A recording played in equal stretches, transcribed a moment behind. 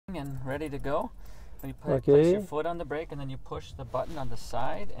and ready to go. You place your foot on the brake and then you push the button on the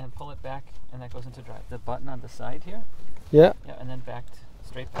side and pull it back, and that goes into drive. The button on the side here. Yeah. Yeah, and then back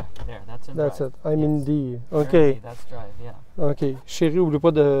straight back. There, that's in That's drive. it. I'm in D. You're Okay. in D, that's drive, yeah. Ok. Chérie, oublie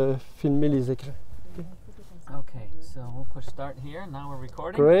pas de filmer les écrans. Okay, so we'll push start here. Now we're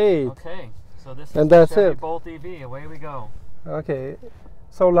recording. Great. Okay, so this is And the that's Chevy it. BOLT EV. Away we go. Okay.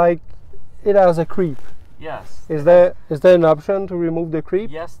 So like, it has a creep. Yes. Is there an option to remove the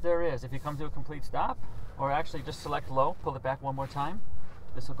creep? Yes, there is. If you come to a complete stop, or actually just select low, pull it back one more time.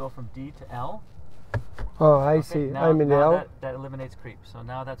 This will go from D to L. Oh, I see. Now, I'm in L. that eliminates creep. So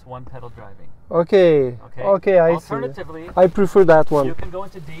now that's one pedal driving. Okay. Okay. Okay, I see. Alternatively, I prefer that one. you can go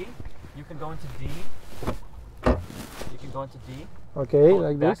into D. You can go into D. You can go into D. Okay, pull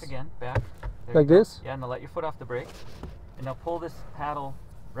like back this. again. Back. There Like you go. this? Yeah. Now let your foot off the brake, and now pull this paddle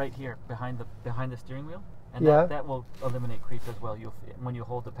right here behind the steering wheel, and that will eliminate creep as well. When you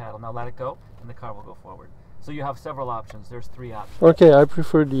hold the paddle. Now let it go, and the car will go forward. So you have several options. There's 3 options. Okay, I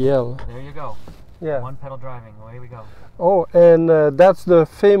prefer the L. There you go. Yeah. One pedal driving. Away we go. Oh, and that's the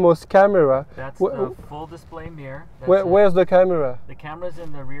famous camera. That's the full display mirror. Where's the camera? The camera's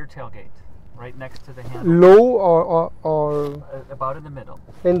in the rear tailgate, right next to the handle. Low or about in the middle.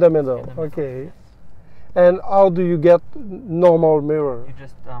 In the middle. In the middle, Okay. yes. And how do you get normal mirror? You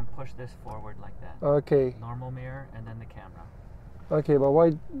just push this forward like that. Okay. Normal mirror and then the camera. Okay, but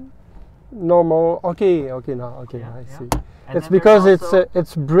why normal? Okay, now. Okay, Yeah, I yeah. see. And It's then because there's also,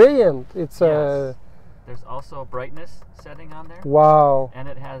 it's brilliant. It's yes. There's also a brightness setting on there. Wow. And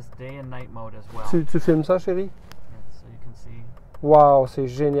it has day and night mode as well. Tu filmes ça, chérie? Yes, so you can see. Wow, c'est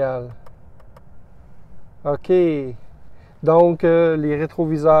génial. Ok. Donc, les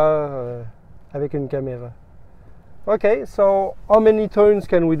rétroviseurs avec une caméra. Okay, so how many turns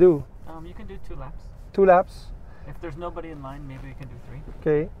can we do? You can do 2 laps. 2 laps? If there's nobody in line, maybe we can do 3.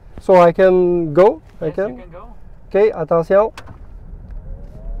 Okay. So I can go? Yes, you can go. Okay, attention.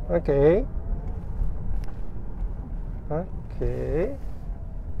 Okay. Okay.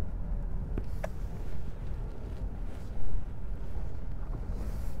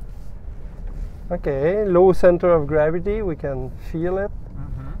 Okay, low center of gravity, we can feel it.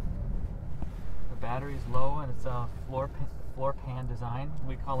 Mm-hmm. The battery's low and it's a floor pan design.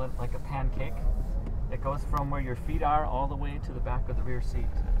 We call it like a pancake. It goes from where your feet are all the way to the back of the rear seat.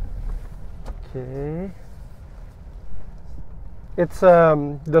 Okay. It's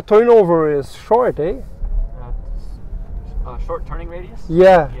the turnover is short, eh? Short turning radius?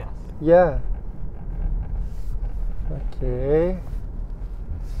 Yeah. Yes. Yeah. Okay.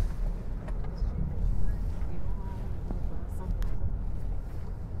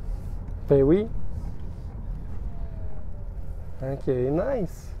 Ben oui. Okay,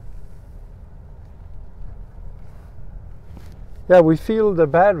 nice. Yeah, we feel the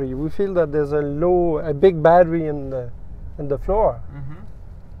battery. We feel that there's a big battery in the floor. Mm-hmm.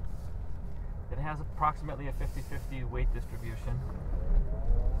 It has approximately a 50-50 weight distribution.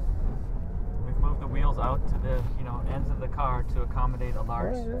 We've moved the wheels out to the ends of the car to accommodate a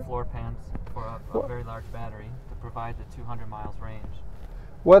large floor pan for a very large battery to provide the 200 miles range.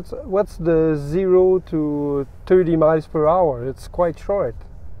 What's the 0 to 30 miles per hour? It's quite short.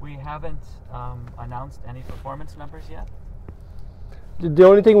 We haven't announced any performance numbers yet. The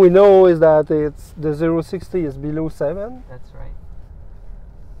only thing we know is that the 0-60 is below 7. That's right.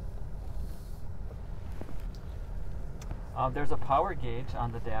 There's a power gauge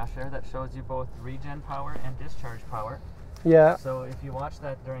on the dash there that shows you both regen power and discharge power. Yeah. So if you watch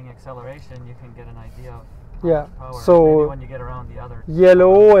that during acceleration, you can get an idea of power. So maybe when you get around the other.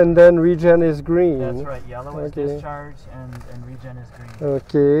 Yellow and then regen is green. That's right. Yellow is discharge and regen is green.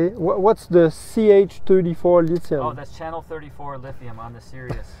 Okay. What's the CH34 lithium? Oh, that's channel 34 lithium on the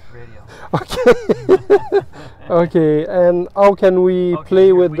Sirius radio. Okay. Okay. And how can we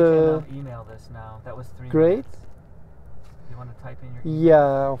play with the? Can email this now. That was 3 Great. minutes. You want to type in your email?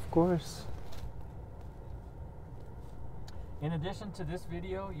 Yeah, of course. In addition to this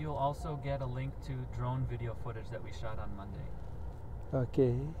video, you'll also get a link to drone video footage that we shot on Monday.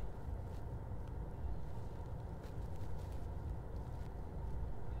 Okay.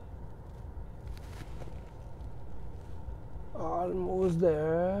 Almost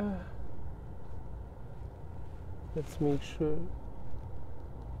there. Let's make sure.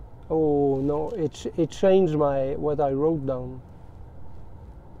 Oh no, it changed what I wrote down.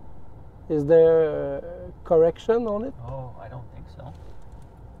 Is there a correction on it? Oh, I don't think so.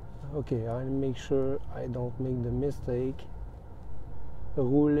 Okay, I'll make sure I don't make the mistake.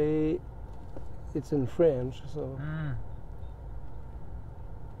 Roulez, it's in French, so.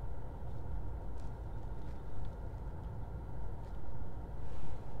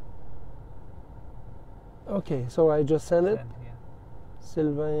 Okay, so I just sent it. Send, yeah.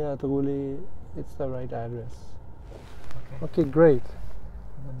 Sylvain at Roulez. It's the right address. Okay. Okay, great.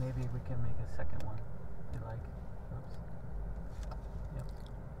 And then maybe we can make a second one, if you like. Oops.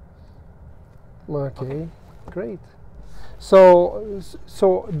 Yep. Okay, great. So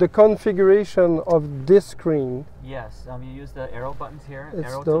the configuration of this screen. Yes, you use the arrow buttons here, It's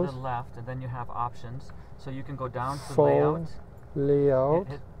arrow those? to the left, and then you have options. So you can go down to Full layout.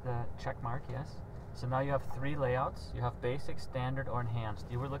 hit the check mark, yes. So now you have 3 layouts. You have basic, standard, or enhanced.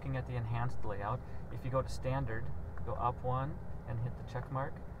 You were looking at the enhanced layout. If you go to standard, go up 1 and hit the check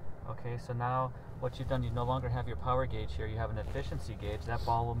mark. Okay, so now what you've done, you no longer have your power gauge here. You have an efficiency gauge. That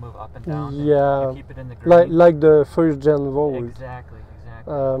ball will move up and down. Yeah, and you keep it in the green. like the first gen Volt. Exactly.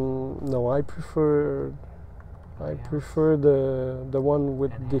 No, I prefer the one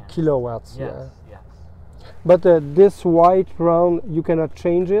with the kilowatts. Yes. But this white round, you cannot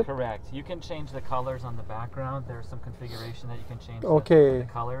change it? Correct. You can change the colors on the background. There's some configuration that you can change the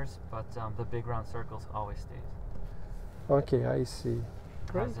colors, but the big round circles always stays. Okay, I see.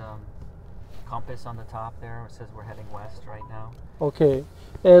 It has compass on the top there. It says we're heading west right now. Okay,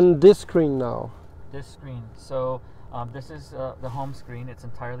 and this screen now? This screen. So this is the home screen. It's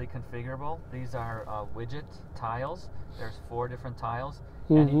entirely configurable. These are widget tiles. There's 4 different tiles.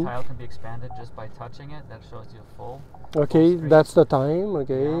 Any tile can be expanded just by touching it. That shows you full. Okay, full that's the time.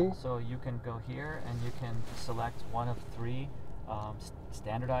 Okay. Yeah, so you can go here and you can select one of 3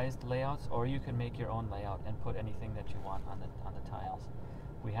 standardized layouts, or you can make your own layout and put anything that you want on the tiles.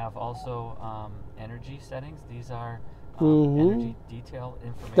 We have also energy settings. These are energy detail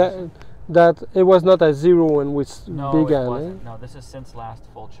information. That it was not a 0 when we No, began. it wasn't. No, this is since last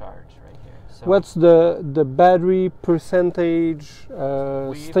full charge right here. So what's the battery percentage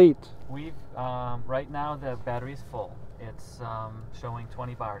state? We've right now the battery's full. It's showing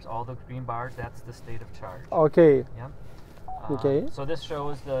 20 bars. All the green bars, that's the state of charge. Okay. Yep. Okay. So this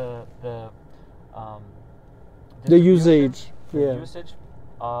shows the usage. The usage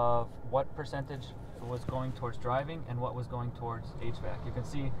of what percentage was going towards driving and what was going towards HVAC. You can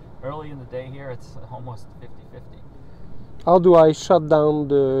see early in the day here it's almost 50-50. How do I shut down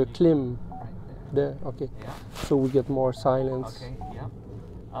the clim? Right there. Okay. Yeah. So we get more silence. Okay.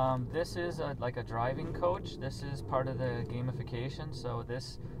 Yeah. This is like a driving coach. This is part of the gamification. So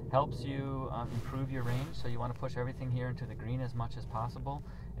this helps you improve your range. So you want to push everything here into the green as much as possible.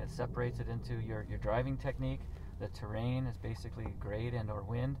 It separates it into your driving technique. The terrain is basically grade and or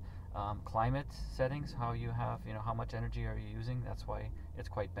wind. Climate settings, how you have, how much energy are you using. That's why it's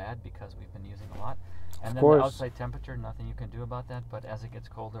quite bad, because we've been using a lot. And then the outside temperature, nothing you can do about that, but as it gets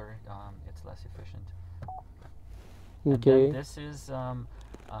colder, it's less efficient. Okay. And then this is a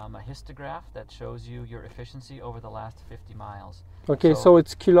histograph that shows you your efficiency over the last 50 miles. Okay, so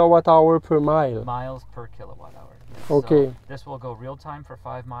it's kilowatt hour per mile. Miles per kilowatt hour. Yes. Okay. So this will go real time for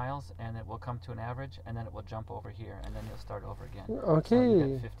 5 miles, and it will come to an average, and then it will jump over here, and then you'll start over again. Okay. So you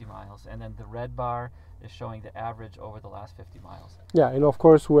get 50 miles, and then the red bar is showing the average over the last 50 miles. Yeah, and of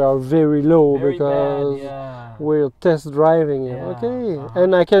course we are very low because we're test driving it. Yeah. Okay,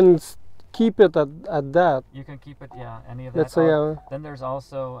 and I can keep it at that. You can keep it, any of that. Let's say, then there's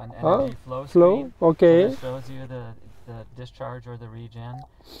also an energy flow flow. screen. Okay. So this shows you the discharge or the regen,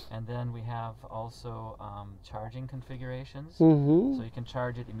 and then we have also charging configurations. So you can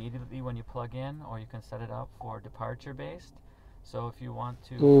charge it immediately when you plug in, or you can set it up for departure based. So if you want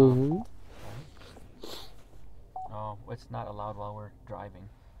to, oh, it's not allowed while we're driving.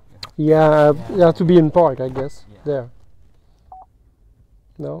 You have to be in park, I guess. Yeah. There.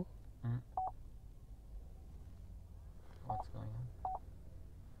 No. What's going on?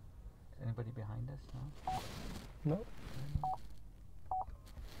 Is anybody behind us? No. No.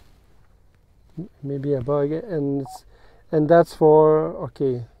 Maybe a bug, and that's for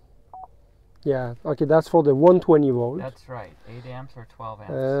that's for the 120 volt. That's right, 8 amps or 12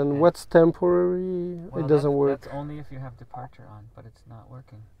 amps. And what's temporary? Well, it doesn't work. That's only if you have departure on, but it's not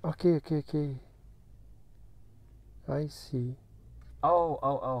working. Okay. I see.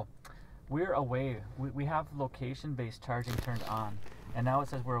 Oh. We're away. We have location-based charging turned on, and now it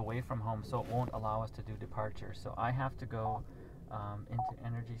says we're away from home, so it won't allow us to do departure. So I have to go into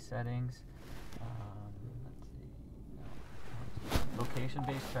energy settings. Let's see.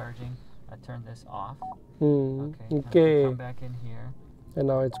 Location-based charging. I turn this off. Okay. Come back in here. And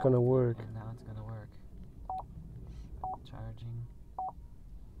now it's gonna work. Charging.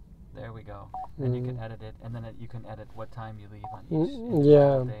 There we go. And you can edit it, and then you can edit what time you leave on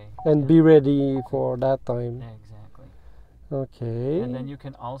each day. And be ready for that time. Yeah, exactly. Okay. And then you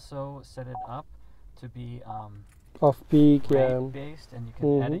can also set it up to be Off-peak, rate-based, and you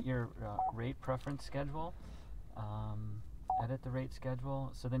can edit your rate preference schedule. Edit the rate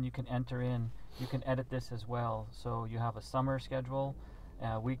schedule, so then you can enter in, you can edit this as well, so you have a summer schedule,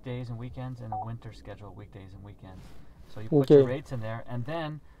 weekdays and weekends, and a winter schedule, weekdays and weekends. So you put your rates in there, and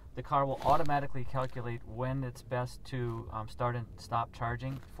then the car will automatically calculate when it's best to start and stop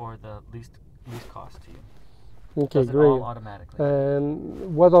charging for the least cost to you. Okay, does it great. all automatically.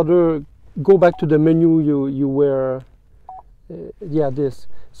 And what other, go back to the menu you were, this.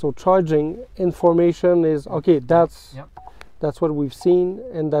 So charging information is, okay, that's what we've seen,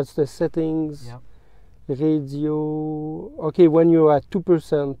 and that's the settings. Radio, okay, when you're at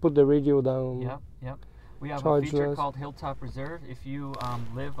 2%, put the radio down. We have a feature called Hilltop Reserve. If you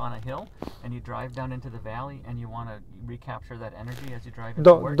live on a hill and you drive down into the valley and you want to recapture that energy as you drive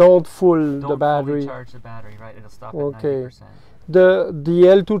into work, don't the battery. Don't charge the battery, right? It'll stop at 90%. The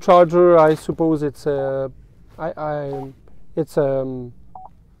L2 charger, I suppose it's it's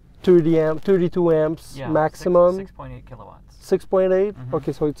 32 amps maximum. 6.8 kilowatts. 6.8.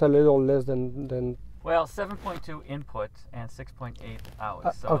 Okay, so it's a little less than. Well, 7.2 input and 6.8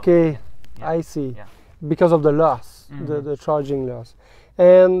 out. So, okay, I see. Because of the loss, the charging loss,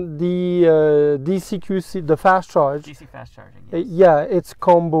 and the DCQC, the fast charge. DC fast charging. It's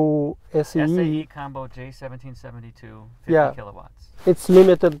combo SAE. SAE combo J1772, 50 kilowatts. It's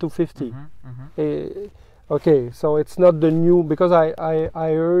limited to 50. Okay, so it's not the new, because I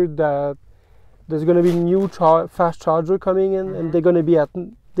heard that there's going to be new fast charger coming in, and they're going to be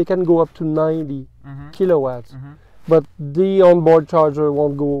they can go up to 90 kilowatts. But the onboard charger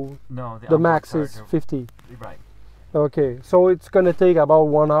won't go. No, the max is 50. Right. Okay, so it's going to take about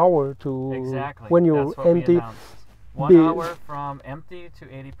 1 hour to when you're empty. 1 hour from empty to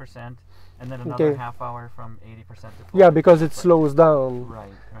 80%, and then another half hour from 80% to full. Yeah, because it slows down.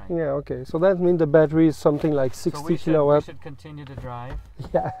 Right. Yeah, okay. So that means the battery is something like 60 kilowatts. We should continue to drive.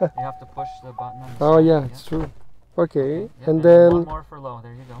 Yeah. You have to push the button on the Oh, yeah, it's true. Okay, and then one more for low.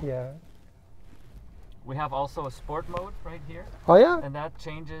 There you go. Yeah. We have also a sport mode right here. Oh yeah? And that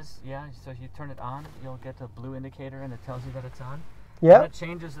changes, so if you turn it on, you'll get a blue indicator and it tells you that it's on. Yeah. And that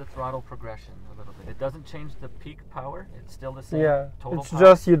changes the throttle progression a little bit. It doesn't change the peak power. It's still the same total it's power.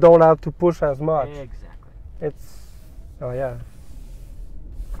 Just you don't have to push as much. Exactly. It's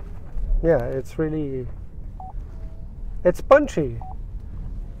really, it's punchy.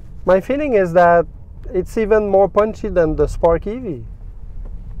 My feeling is that it's even more punchy than the Spark EV.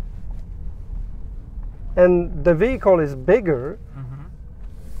 And the vehicle is bigger,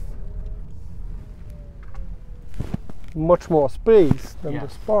 much more space than the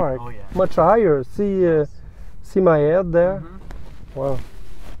Spark, much higher. See my head there? Wow.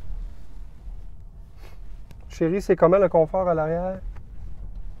 Chérie, c'est comment le confort à l'arrière?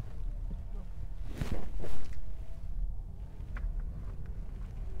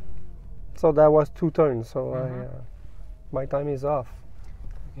 So that was 2 turns, so my time is off.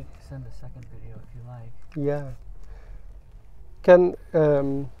 You can send a second video if you like. Yeah.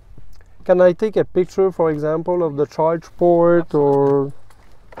 Can I take a picture, for example, of the charge port? Absolutely.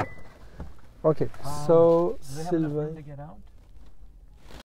 Or? Okay. So do they have enough room to get out?